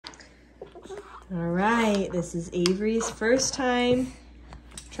All right, this is Avery's first time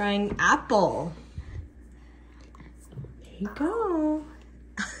trying apple. There you go.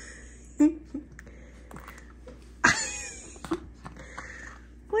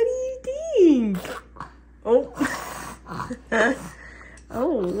 What do you think? Oh.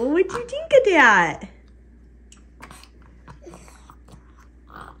 Oh, well, what do you think of that?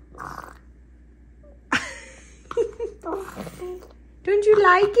 Don't you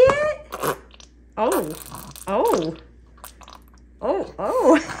like it? Oh, oh, oh,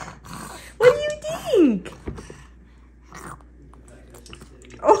 oh. What do you think?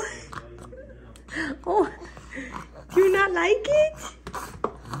 Oh, oh, do you not like it?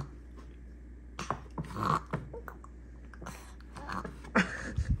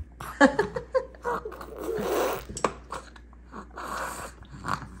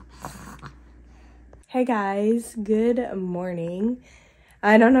 Hey guys, good morning.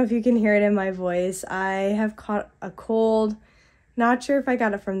 I don't know if you can hear it in my voice. I have caught a cold. Not sure if I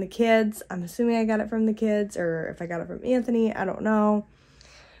got it from the kids. I'm assuming I got it from the kids or if I got it from Anthony. I don't know.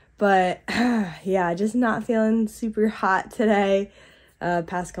 But yeah, just not feeling super hot today.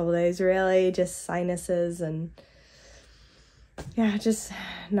 Past couple days really, just sinuses and yeah, just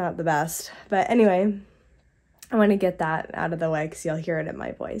not the best. But anyway, I want to get that out of the way because you'll hear it in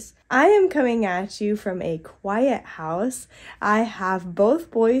my voice. I am coming at you from a quiet house. I have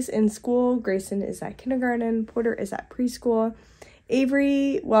both boys in school. Grayson is at kindergarten. Porter is at preschool.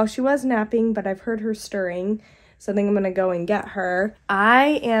 Avery, well, she was napping, but I've heard her stirring, so I think I'm going to go and get her.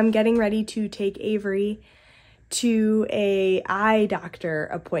 I am getting ready to take Avery to a eye doctor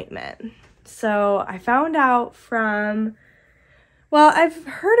appointment. So I found out from... Well, I've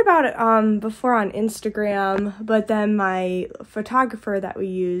heard about it before on Instagram, but then my photographer that we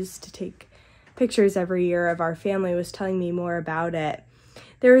use to take pictures every year of our family was telling me more about it.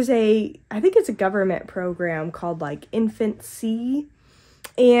 There's I think it's a government program called like Infant C,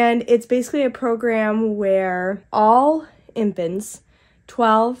 and it's basically a program where all infants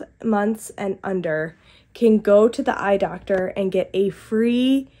 12 months and under can go to the eye doctor and get a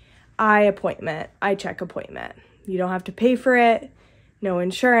free eye check appointment. You don't have to pay for it. No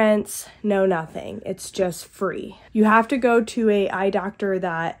insurance, no nothing. It's just free. You have to go to a eye doctor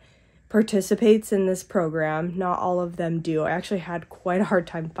that participates in this program. Not all of them do. I actually had quite a hard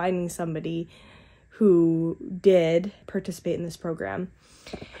time finding somebody who did participate in this program.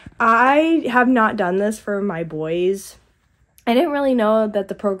 I have not done this for my boys. I didn't really know that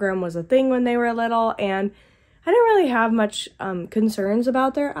the program was a thing when they were little, and I didn't really have much concerns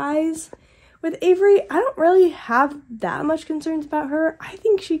about their eyes. With Avery, I don't really have that much concerns about her. I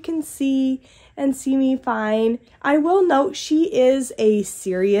think she can see and see me fine. I will note she is a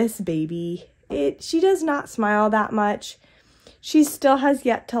serious baby. She does not smile that much. She still has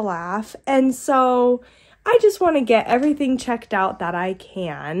yet to laugh. And so I just want to get everything checked out that I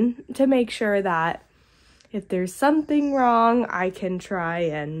can to make sure that if there's something wrong, I can try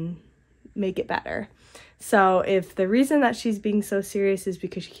and make it better. So if the reason that she's being so serious is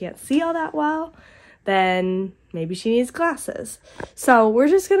because she can't see all that well, then maybe she needs glasses. So we're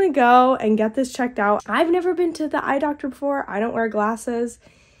just going to go and get this checked out. I've never been to the eye doctor before. I don't wear glasses.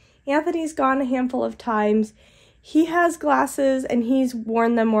 Anthony's gone a handful of times. He has glasses and he's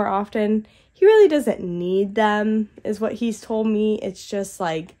worn them more often. He really doesn't need them, is what he's told me. It's just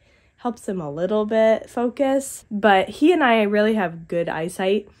like helps him a little bit focus. But he and I really have good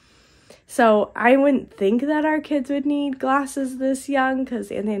eyesight. So I wouldn't think that our kids would need glasses this young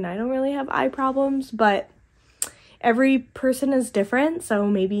because Anthony and I don't really have eye problems, but every person is different. So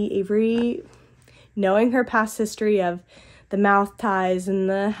maybe Avery, knowing her past history of the mouth ties and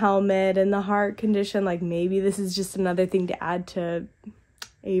the helmet and the heart condition, like maybe this is just another thing to add to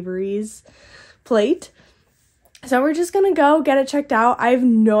Avery's plate. So we're just going to go get it checked out. I have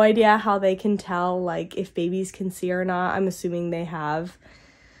no idea how they can tell like if babies can see or not. I'm assuming they have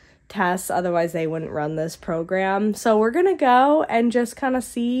tests, otherwise they wouldn't run this program. So we're gonna go and just kind of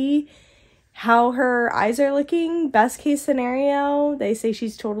see how her eyes are looking. Best case scenario, they say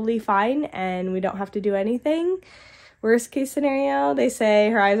she's totally fine and we don't have to do anything. Worst case scenario, they say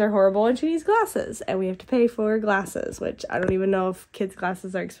her eyes are horrible and she needs glasses and we have to pay for glasses, which I don't even know if kids'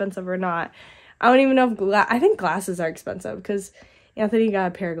 glasses are expensive or not. I don't even know if I think glasses are expensive because Anthony got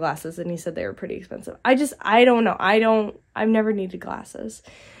a pair of glasses and he said they were pretty expensive. I don't know. I've never needed glasses.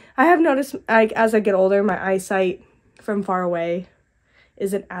 I have noticed, like, as I get older, my eyesight from far away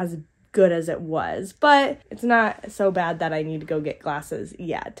isn't as good as it was, but it's not so bad that I need to go get glasses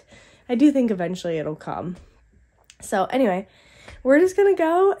yet. I do think eventually it'll come. So anyway, we're just gonna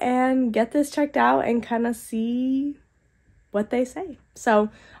go and get this checked out and kind of see what they say. So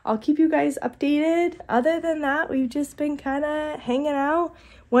I'll keep you guys updated. Other than that, we've just been kind of hanging out.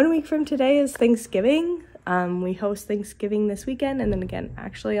 1 week from today is Thanksgiving. We host Thanksgiving this weekend, and then again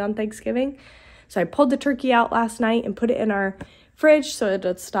actually on Thanksgiving. So I pulled the turkey out last night and put it in our fridge so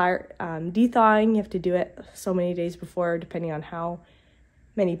it'll start de-thawing. You have to do it so many days before depending on how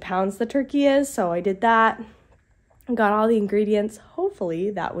many pounds the turkey is. So I did that. Got all the ingredients,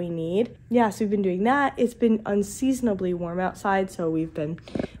 hopefully, that we need. Yeah, so we've been doing that. It's been unseasonably warm outside, so we've been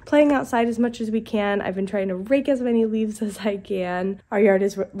playing outside as much as we can. I've been trying to rake as many leaves as I can. Our yard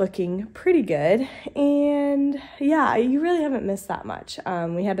is looking pretty good, and yeah, you really haven't missed that much.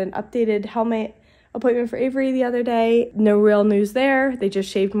 We had an updated helmet appointment for Avery the other day. No real news there. They just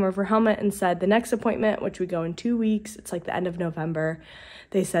shaved more of her helmet and said the next appointment, which we go in 2 weeks, it's like the end of November,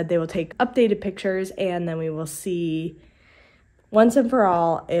 they said they will take updated pictures and then we will see once and for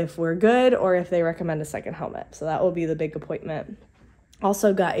all if we're good or if they recommend a second helmet. So that will be the big appointment.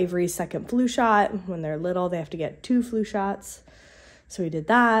 Also got Avery's second flu shot. When they're little, they have to get 2 flu shots. So we did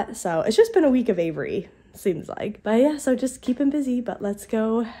that. So it's just been a week of Avery, seems like. But yeah, so just keep him busy. But let's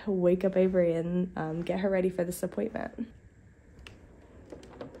go wake up Avery and get her ready for this appointment.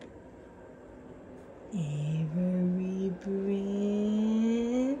 Avery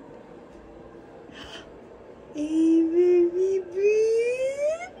Bryn. Avery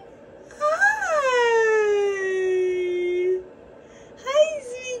Bryn. Hi. Hi,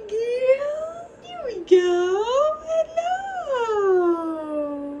 sweet girl. Here we go. Hello.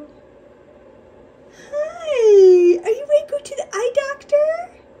 Hi. Are you ready to go to the eye doctor?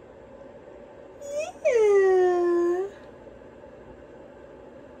 Yeah.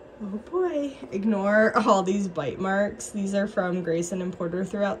 Oh boy. Ignore all these bite marks. These are from Grayson and Porter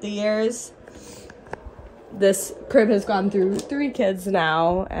throughout the years. This crib has gone through 3 kids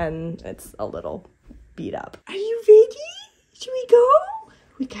now and it's a little beat up. Are you ready? Should we go?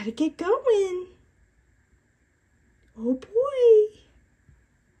 We gotta get going. Oh boy.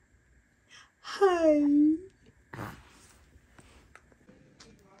 Hi.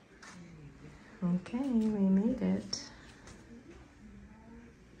 Okay, we made it.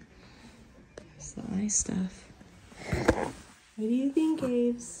 There's the eye stuff. What do you think,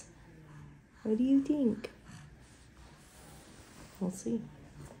 Aves? What do you think? We'll see.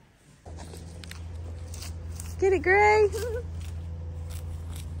 Get it, Gray?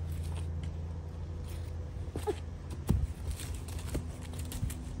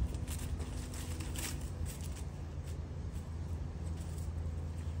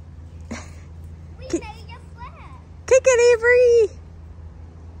 Kick it, Avery!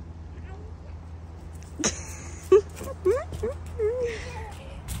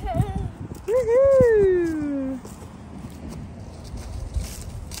 Woohoo!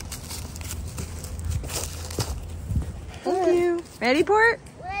 Thank you. Ready, Port?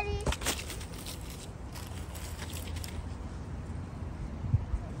 Ready.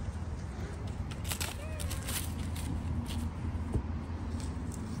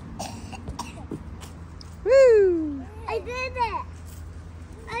 Woo! I did it.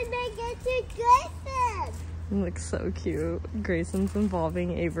 I made it to Grayson. It looks so cute. Grayson's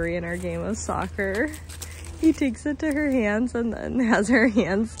involving Avery in our game of soccer. He takes it to her hands and then has her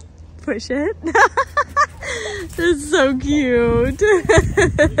hands push it. It's so cute.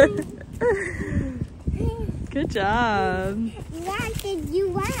 Good job. Why did you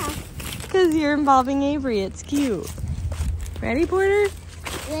laugh? Because you're involving Avery. It's cute. Ready, Porter?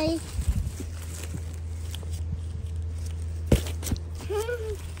 Ready.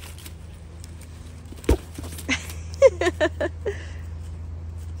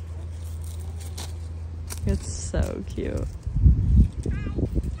 It's so cute.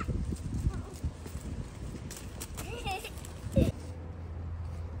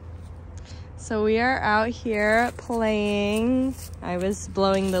 So we are out here playing. I was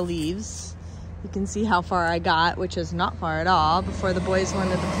blowing the leaves. You can see how far I got, which is not far at all, before the boys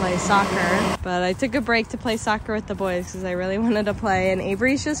wanted to play soccer. But I took a break to play soccer with the boys because I really wanted to play, and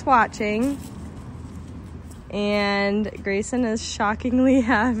Avery's just watching. And Grayson is shockingly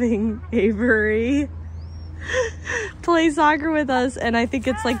having Avery play soccer with us, and I think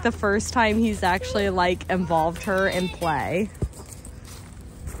it's like the first time he's actually like involved her in play.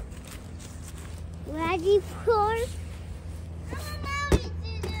 Ready for?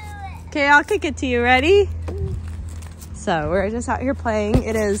 Okay, I'll kick it to you. Ready? So we're just out here playing.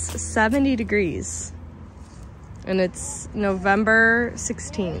 It is 70 degrees and it's November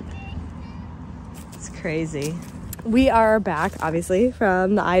 16th. It's crazy. We are back, obviously,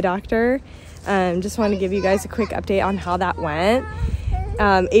 from the eye doctor. Just want to give you guys a quick update on how that went.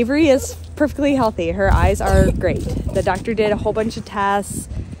 Avery is perfectly healthy. Her eyes are great. The doctor did a whole bunch of tests,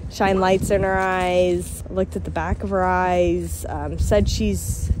 shine lights in her eyes, looked at the back of her eyes, said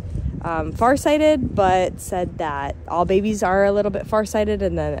she's farsighted, but said that all babies are a little bit farsighted,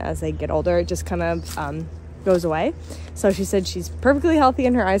 and then as they get older, it just kind of goes away. So she said she's perfectly healthy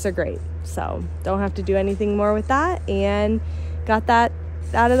and her eyes are great. So don't have to do anything more with that, and got that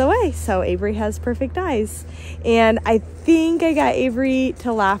out of the way. So Avery has perfect eyes, and I think I got Avery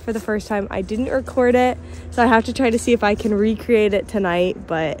to laugh for the first time. I didn't record it, so I have to try to see if I can recreate it tonight,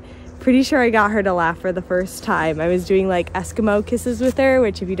 but pretty sure I got her to laugh for the first time. I was doing like Eskimo kisses with her,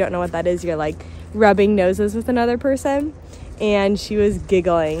 which if you don't know what that is, you're like rubbing noses with another person, and she was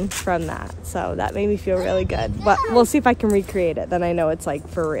giggling from that. So that made me feel really good, but we'll see if I can recreate it. Then I know it's like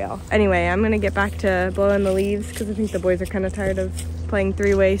for real. Anyway, I'm gonna get back to blowing the leaves because I think the boys are kind of tired of playing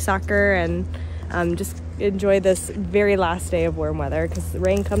three-way soccer, and just enjoy this very last day of warm weather because the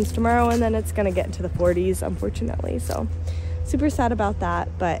rain comes tomorrow and then it's gonna get into the 40s, unfortunately. So super sad about that.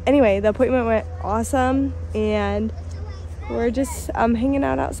 But anyway, the appointment went awesome, and we're just hanging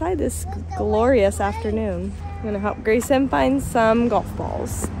out outside this glorious afternoon. I'm gonna help Grayson find some golf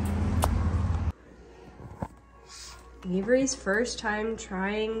balls. Avery's first time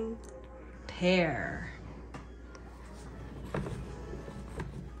trying pear.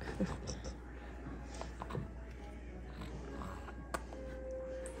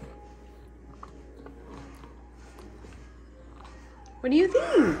 What do you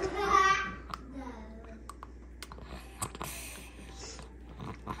think?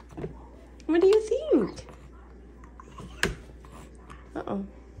 What do you think? Uh-oh.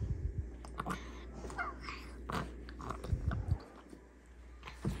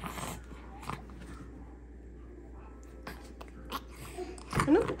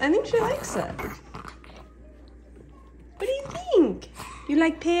 I think she likes it. What do you think? You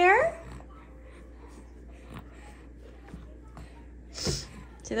like pear?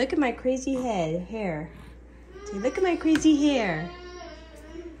 Say, look at my crazy hair. Say, look at my crazy hair.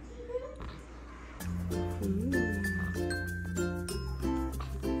 You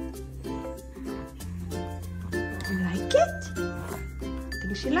like it? I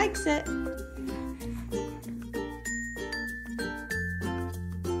think she likes it.